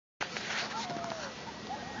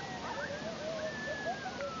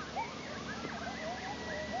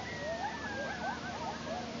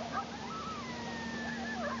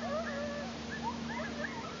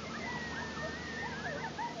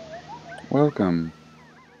Welcome.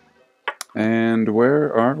 And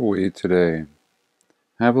where are we today?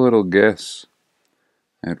 Have a little guess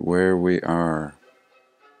at where we are.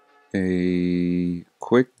 A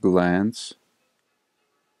quick glance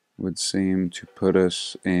would seem to put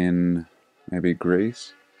us in maybe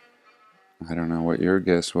Greece. I don't know what your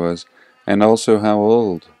guess was. And also how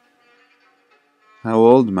old? How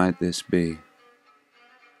old might this be?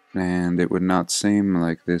 And it would not seem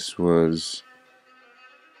like this was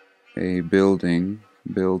a building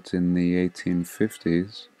built in the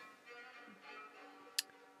 1850s.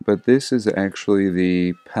 But this is actually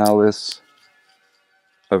the Palace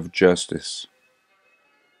of Justice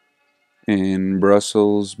in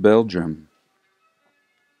Brussels, Belgium.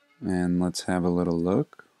 And let's have a little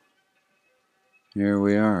look. Here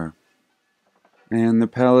we are. And the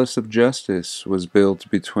Palace of Justice was built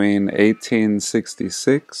between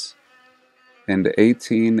 1866 and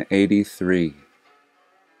 1883.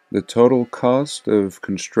 The total cost of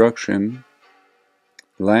construction,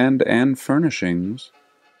 land and furnishings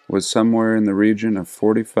was somewhere in the region of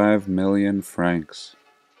 45 million francs.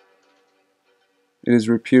 It is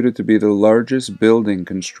reputed to be the largest building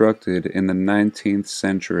constructed in the 19th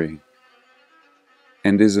century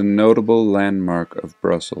and is a notable landmark of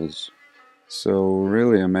Brussels. So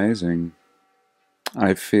really amazing.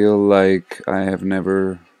 I feel like I have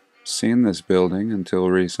never seen this building until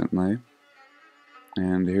recently.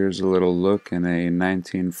 And here's a little look in a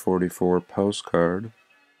 1944 postcard.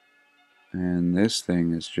 And this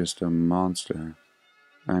thing is just a monster.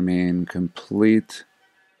 I mean, complete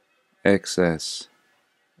excess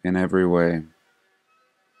in every way.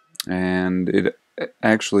 And it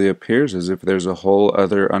actually appears as if there's a whole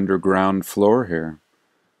other underground floor here.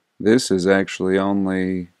 This is actually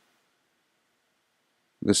only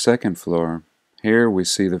the second floor. Here we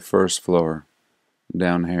see the first floor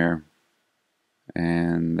down here.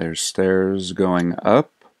 And there's stairs going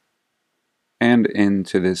up and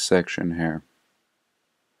into this section here.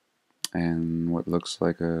 And what looks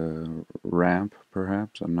like a ramp,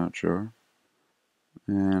 perhaps, I'm not sure.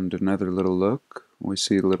 And another little look. We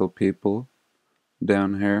see little people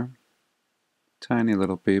down here. Tiny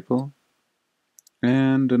little people.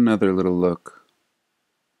 And another little look.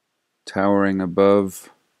 Towering above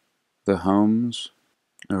the homes.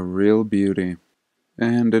 A real beauty.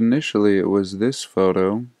 And initially it was this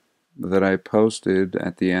photo that I posted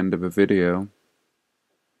at the end of a video.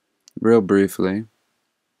 Real briefly.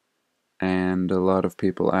 And a lot of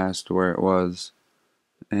people asked where it was.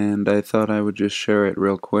 And I thought I would just share it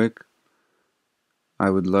real quick. I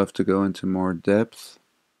would love to go into more depth,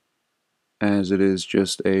 as it is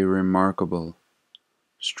just a remarkable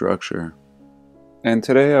structure. And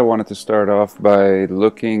today I wanted to start off by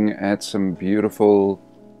looking at some beautiful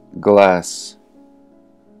glass.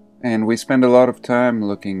 And we spend a lot of time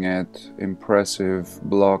looking at impressive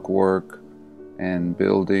block work and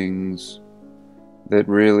buildings that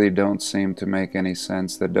really don't seem to make any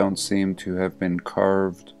sense, that don't seem to have been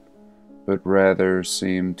carved, but rather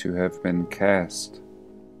seem to have been cast.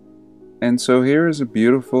 And so here is a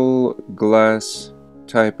beautiful glass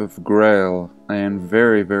type of grail and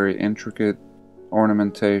very, very intricate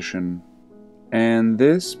ornamentation. And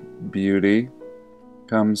this beauty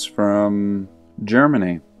comes from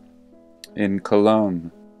Germany, in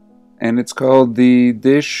Cologne. And it's called the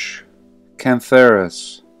dish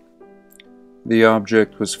Cantharis. The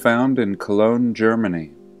object was found in Cologne,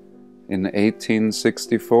 Germany in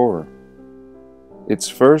 1864. Its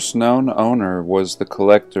first known owner was the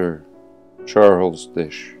collector, Charles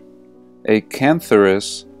Dish. A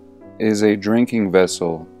cantharis is a drinking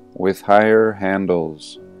vessel with higher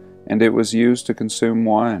handles, and it was used to consume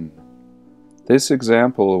wine. This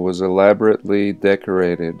example was elaborately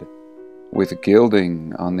decorated with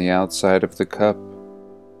gilding on the outside of the cup,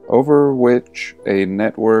 over which a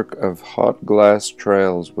network of hot glass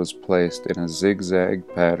trails was placed in a zigzag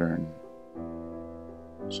pattern.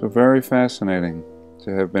 So very fascinating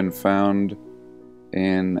to have been found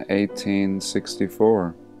in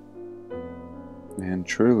 1864, and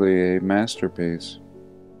truly a masterpiece.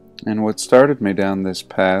 And what started me down this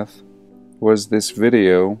path was this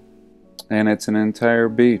video, and it's an entire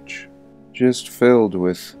beach just filled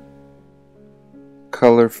with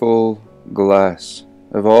colorful glass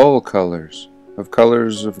of all colors, of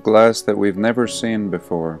colors of glass that we've never seen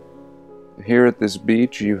before. Here at this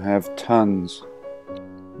beach you have tons,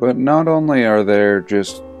 but not only are there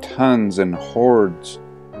just tons and hordes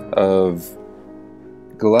of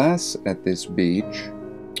glass at this beach,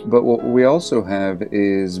 but what we also have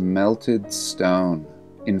is melted stone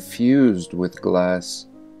infused with glass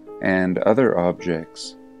and other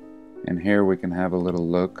objects. And here we can have a little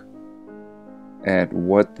look. at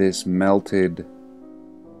what this melted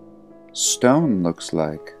stone looks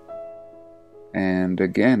like. And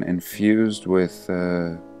again, infused with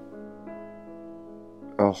a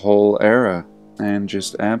whole era, and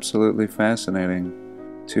just absolutely fascinating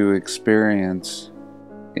to experience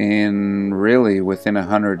in really within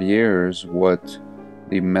 100 years what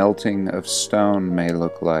the melting of stone may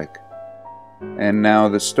look like. And now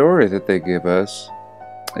the story that they give us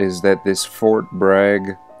is that this Fort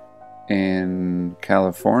Bragg in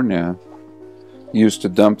California used to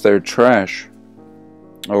dump their trash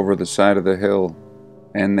over the side of the hill.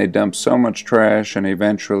 And they dumped so much trash and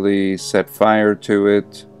eventually set fire to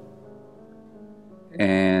it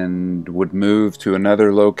and would move to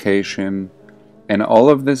another location. And all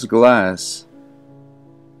of this glass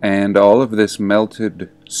and all of this melted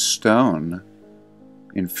stone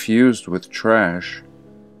infused with trash,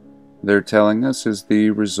 they're telling us, is the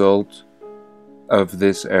result of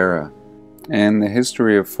this era. And the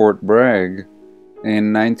history of Fort Bragg: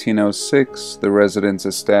 in 1906, the residents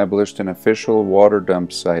established an official water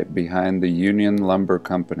dump site behind the Union Lumber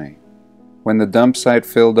Company. When the dump site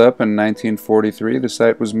filled up in 1943, the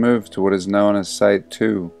site was moved to what is known as Site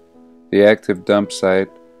 2. The active dump site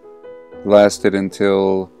lasted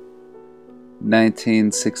until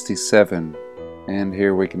 1967, and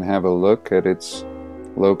here we can have a look at its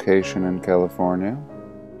location in California,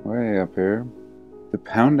 way up here. The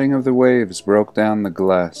pounding of the waves broke down the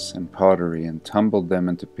glass and pottery and tumbled them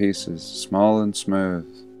into pieces, small and smooth.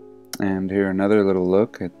 And here another little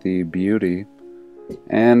look at the beauty.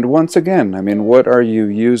 And once again, I mean, what are you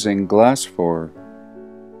using glass for?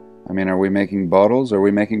 I mean, are we making bottles? Are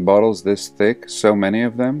we making bottles this thick? So many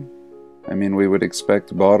of them? I mean, we would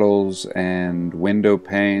expect bottles and window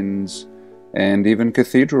panes, and even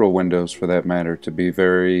cathedral windows for that matter, to be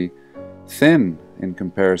very thin in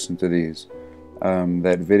comparison to these.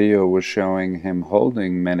 That video was showing him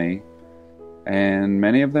holding many, and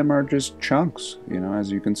many of them are just chunks, you know,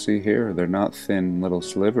 as you can see here. They're not thin little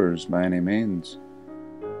slivers by any means.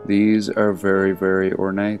 These are very, very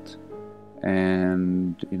ornate,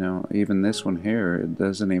 and, you know, even this one here, it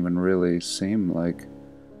doesn't even really seem like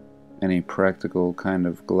any practical kind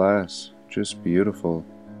of glass. Just beautiful,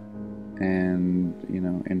 and, you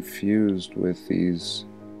know, infused with these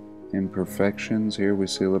imperfections. Here we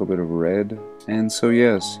see a little bit of red. And so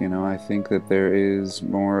yes, you know, I think that there is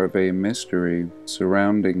more of a mystery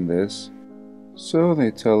surrounding this. So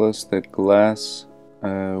they tell us that glass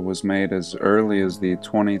was made as early as the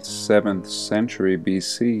 27th century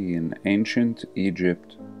BC in ancient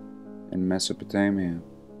Egypt and Mesopotamia,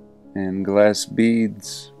 and glass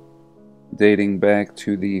beads dating back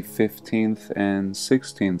to the 15th and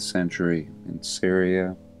 16th century in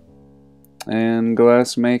Syria. And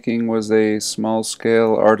glass making was a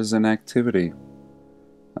small-scale artisan activity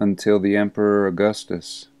until the Emperor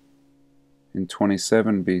Augustus in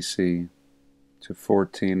 27 BC to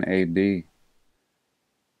 14 AD.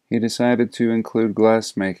 He decided to include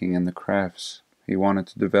glass making in the crafts he wanted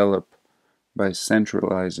to develop by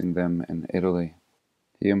centralizing them in Italy.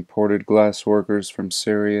 He imported glass workers from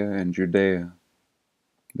Syria and Judea.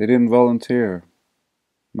 They didn't volunteer.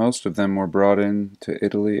 Most of them were brought in to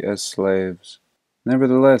Italy as slaves.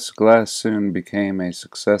 Nevertheless, glass soon became a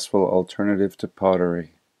successful alternative to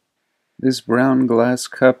pottery. This brown glass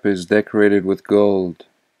cup is decorated with gold,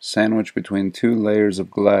 sandwiched between two layers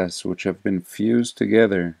of glass which have been fused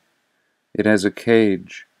together. It has a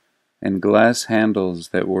cage and glass handles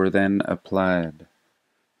that were then applied.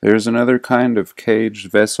 There is another kind of caged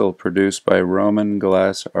vessel produced by Roman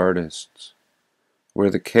glass artists, where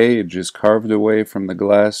the cage is carved away from the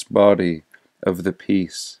glass body of the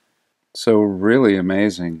piece. So really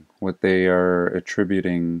amazing what they are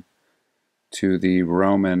attributing to the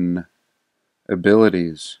Roman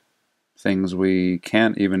abilities, things we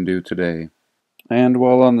can't even do today. And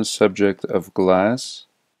while on the subject of glass,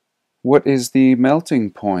 what is the melting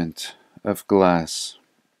point of glass?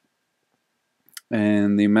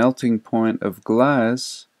 And the melting point of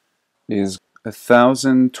glass is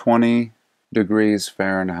 1020 degrees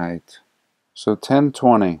Fahrenheit. So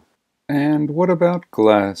 1020. And what about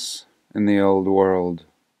glass in the old world?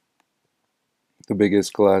 The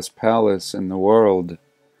biggest glass palace in the world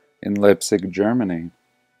in Leipzig, Germany.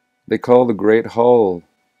 They call the Great Hall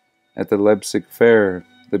at the Leipzig Fair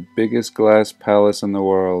the biggest glass palace in the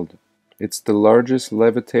world. It's the largest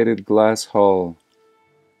levitated glass hall,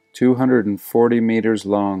 240 meters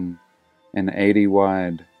long and 80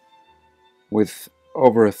 wide, with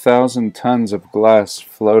over 1,000 tons of glass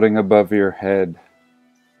floating above your head.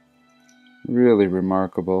 Really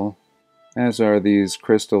remarkable, as are these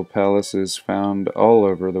crystal palaces found all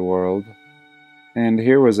over the world. And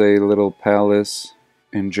here was a little palace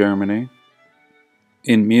in Germany,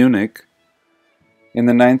 in Munich. In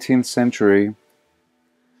the 19th century,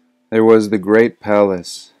 there was the Great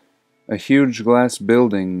Palace, a huge glass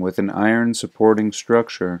building with an iron supporting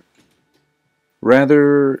structure.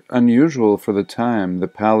 Rather unusual for the time, the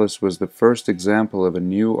palace was the first example of a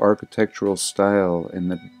new architectural style in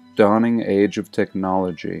the dawning age of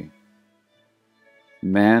technology.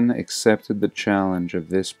 Man accepted the challenge of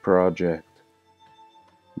this project.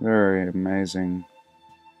 Very amazing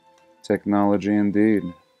technology indeed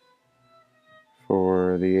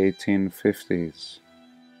for the 1850s.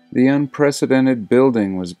 The unprecedented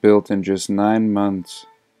building was built in just 9 months.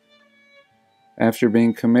 After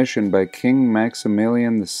being commissioned by King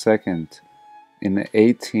Maximilian II in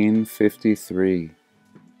 1853.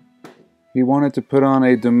 He wanted to put on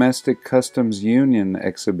a domestic customs union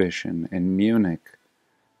exhibition in Munich.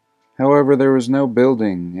 However, there was no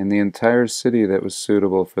building in the entire city that was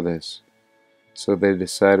suitable for this, so they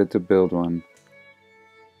decided to build one.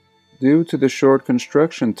 Due to the short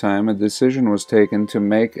construction time, a decision was taken to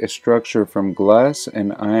make a structure from glass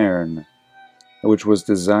and iron, which was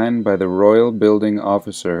designed by the royal building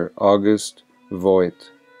officer August Voigt.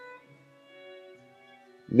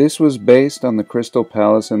 This was based on the Crystal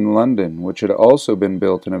Palace in London, which had also been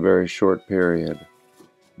built in a very short period.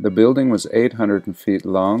 The building was 800 feet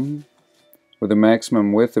long, with a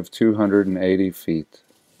maximum width of 280 feet.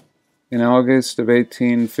 In August of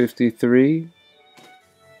 1853,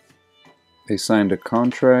 they signed a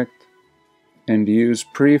contract and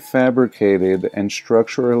used prefabricated and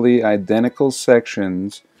structurally identical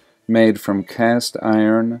sections made from cast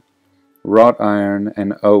iron, wrought iron,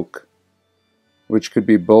 and oak, which could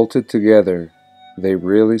be bolted together. They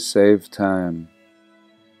really saved time.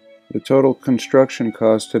 The total construction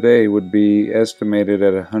cost today would be estimated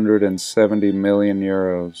at 170 million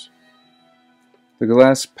euros. The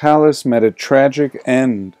Glass Palace met a tragic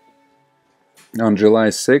end on July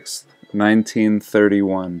 6,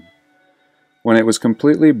 1931, when it was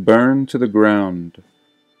completely burned to the ground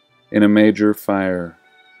in a major fire.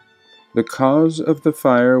 The cause of the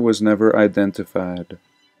fire was never identified.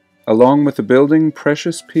 Along with the building,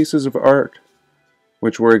 precious pieces of art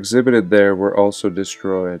which were exhibited there were also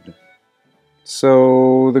destroyed.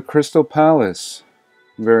 So, the Crystal Palace,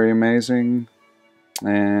 very amazing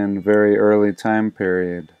and very early time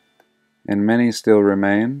period. And many still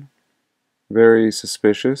remain. Very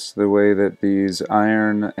suspicious the way that these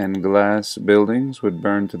iron and glass buildings would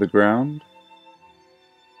burn to the ground.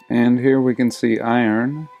 And here we can see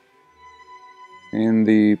iron in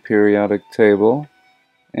the periodic table,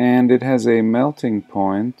 and it has a melting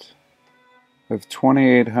point of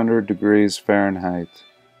 2800 degrees Fahrenheit.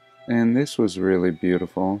 And this was really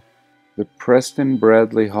beautiful. The Preston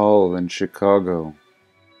Bradley Hall in Chicago,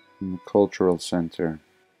 in the Cultural Center.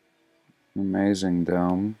 Amazing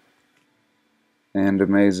dome. And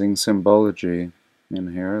amazing symbology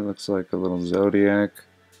in here. It looks like a little zodiac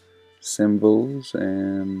symbols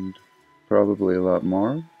and probably a lot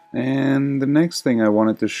more. And the next thing I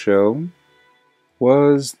wanted to show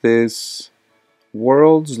was this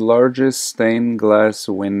world's largest stained glass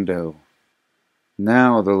window.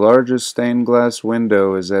 Now, the largest stained glass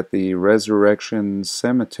window is at the Resurrection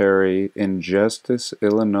Cemetery in Justice,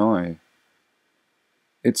 Illinois.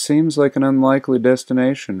 It seems like an unlikely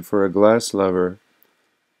destination for a glass lover,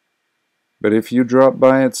 but if you drop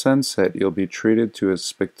by at sunset, you'll be treated to a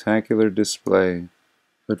spectacular display,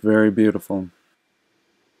 but very beautiful.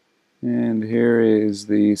 And here is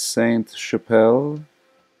the Sainte-Chapelle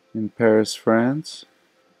in Paris, France.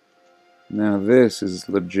 Now this is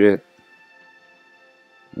legit.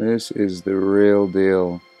 This is the real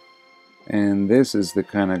deal. And this is the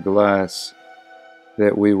kind of glass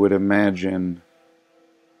that we would imagine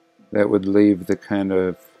that would leave the kind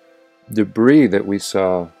of debris that we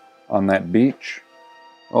saw on that beach.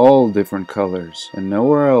 All different colors, and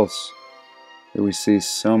nowhere else do we see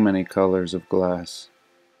so many colors of glass.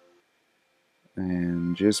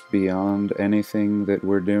 And just beyond anything that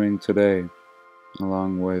we're doing today,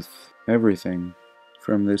 along with everything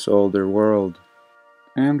from this older world.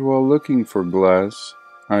 And while looking for glass,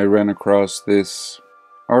 I ran across this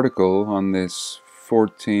article on this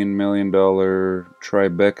 $14 million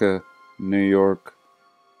Tribeca, New York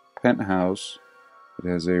penthouse. It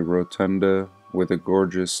has a rotunda with a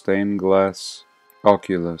gorgeous stained glass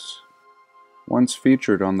oculus. Once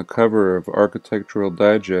featured on the cover of Architectural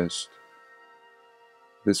Digest,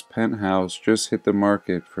 this penthouse just hit the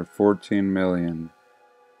market for $14 million.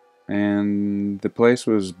 And the place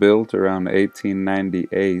was built around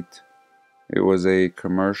 1898. It was a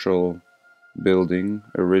commercial building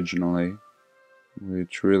originally,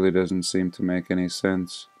 which really doesn't seem to make any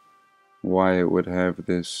sense why it would have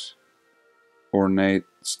this ornate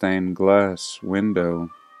stained glass window.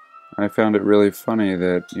 I found it really funny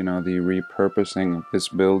that, the repurposing of this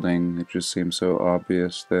building, it just seems so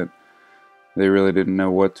obvious that they really didn't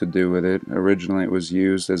know what to do with it. Originally it was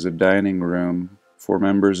used as a dining room for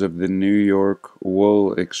members of the New York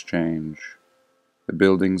Wool Exchange, the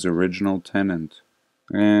building's original tenant.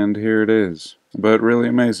 And here it is. But really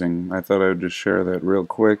amazing. I thought I would just share that real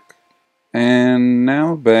quick. And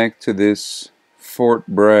now back to this Fort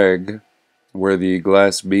Bragg, where the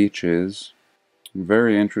glass beach is.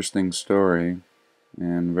 Very interesting story,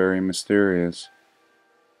 and very mysterious.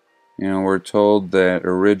 We're told that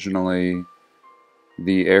originally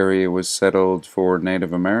the area was settled for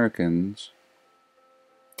Native Americans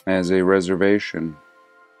as a reservation.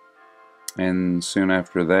 And soon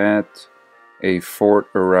after that, a fort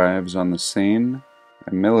arrives on the scene,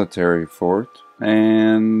 a military fort,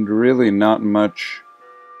 and really not much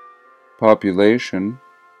population.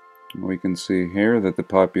 We can see here that the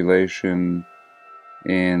population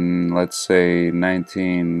in, let's say,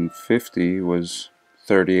 1950 was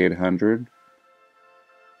 3,800.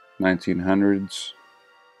 1900s,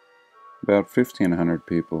 about 1,500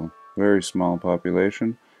 people. Very small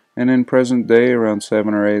population. And in present day, around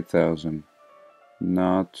 7 or 8,000.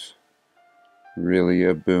 Not really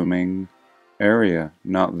a booming area.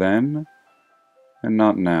 Not then, and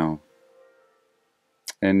not now.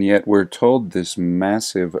 And yet we're told this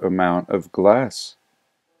massive amount of glass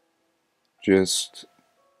just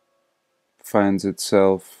finds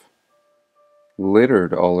itself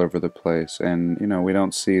littered all over the place. And, we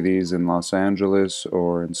don't see these in Los Angeles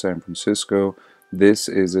or in San Francisco. This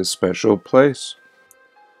is a special place.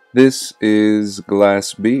 This is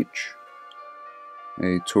Glass Beach,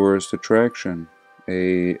 a tourist attraction,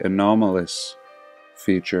 a anomalous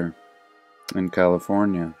feature in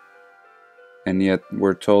California. And yet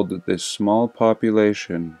we're told that this small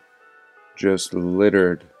population just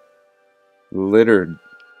littered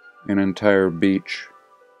an entire beach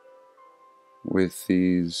with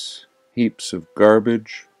these heaps of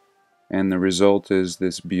garbage, and the result is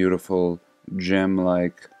this beautiful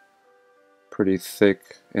gem-like, pretty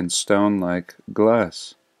thick and stone-like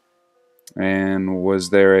glass. And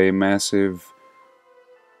was there a massive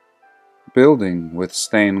building with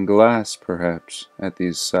stained glass, perhaps, at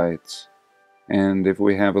these sites? And if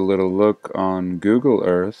we have a little look on Google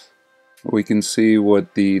Earth, we can see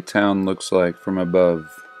what the town looks like from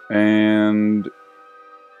above. And,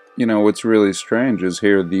 what's really strange is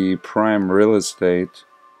here the prime real estate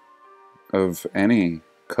of any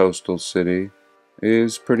coastal city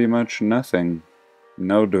is pretty much nothing.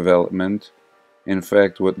 No development. In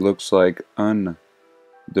fact, what looks like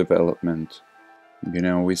undevelopment.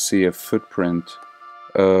 We see a footprint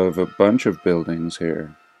of a bunch of buildings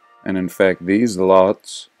here. And in fact, these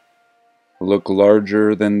lots look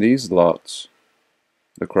larger than these lots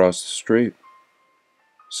across the street.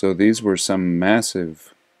 So these were some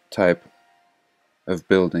massive type of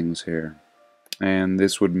buildings here. And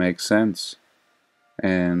this would make sense.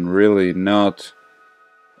 And really not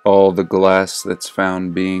all the glass that's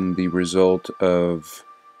found being the result of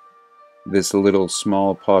this little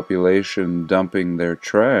small population dumping their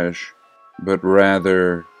trash, but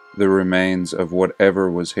rather the remains of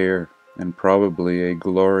whatever was here, and probably a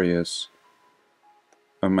glorious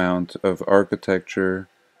amount of architecture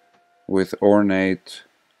with ornate,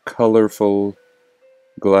 colorful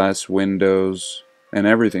glass windows and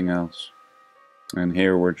everything else. And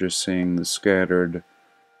here we're just seeing the scattered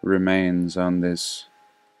remains on this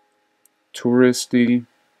touristy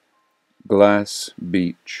glass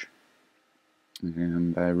beach.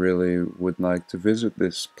 And I really would like to visit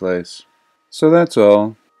this place. So that's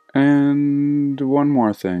all. And one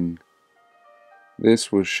more thing.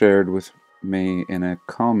 This was shared with me in a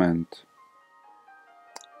comment.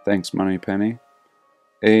 Thanks, Moneypenny.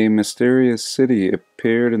 A mysterious city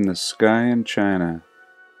appeared in the sky in China.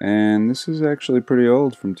 And this is actually pretty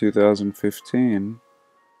old, from 2015.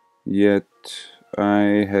 Yet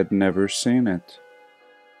I had never seen it.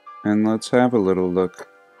 And let's have a little look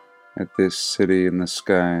at this city in the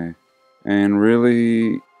sky. And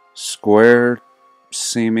really square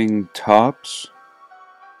seeming tops,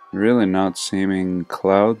 really not seeming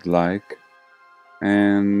cloud-like,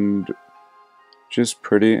 and just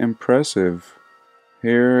pretty impressive.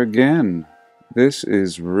 Here again, this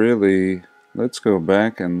is really, let's go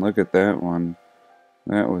back and look at that one.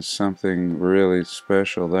 That was something really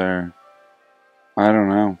special there. I don't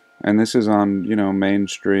know. And this is on,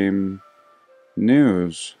 mainstream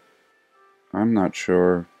news. I'm not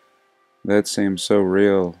sure. That seems so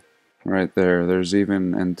real. Right there, there's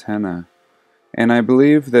even antenna And I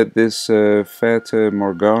believe that this Fata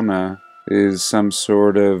Morgana is some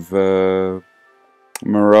sort of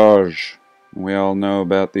mirage. We all know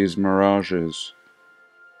about these mirages.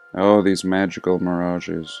 Oh, these magical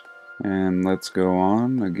mirages. And let's go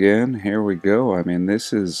on again. Here we go. I mean,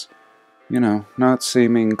 this is, not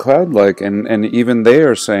seeming cloud-like. And even they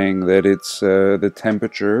are saying that it's the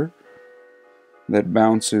temperature that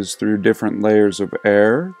bounces through different layers of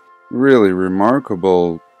air. Really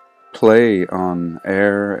remarkable play on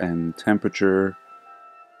air and temperature.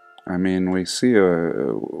 I mean, we see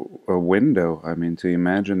a window. I mean, to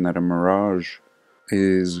imagine that a mirage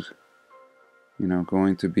is,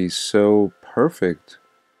 going to be so perfect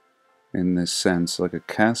in this sense, like a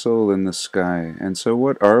castle in the sky. And so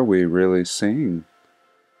what are we really seeing?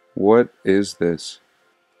 What is this?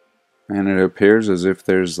 And it appears as if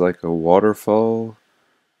there's like a waterfall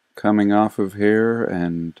coming off of here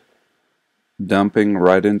and dumping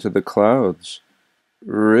right into the clouds.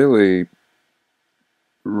 Really,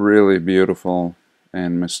 really beautiful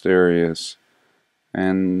and mysterious.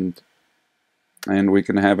 And we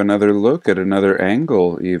can have another look at another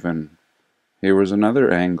angle even. Here was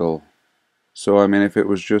another angle. So I mean, if it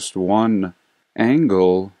was just one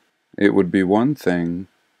angle, it would be one thing.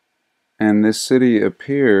 And this city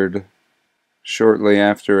appeared shortly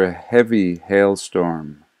after a heavy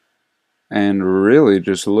hailstorm. And really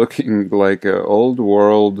just looking like a old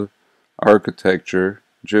world architecture,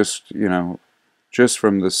 just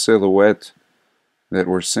from the silhouette that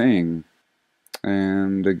we're seeing.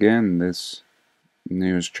 And again, this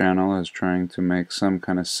news channel is trying to make some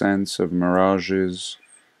kind of sense of mirages,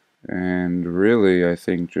 and really, I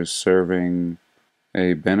think, just serving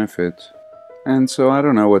a benefit. And so I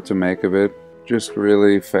don't know what to make of it. Just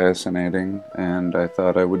really fascinating, and I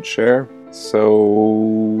thought I would share.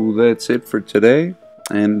 So that's it for today,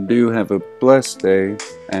 and do have a blessed day,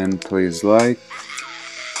 and please like,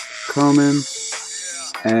 comment,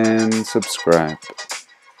 and subscribe.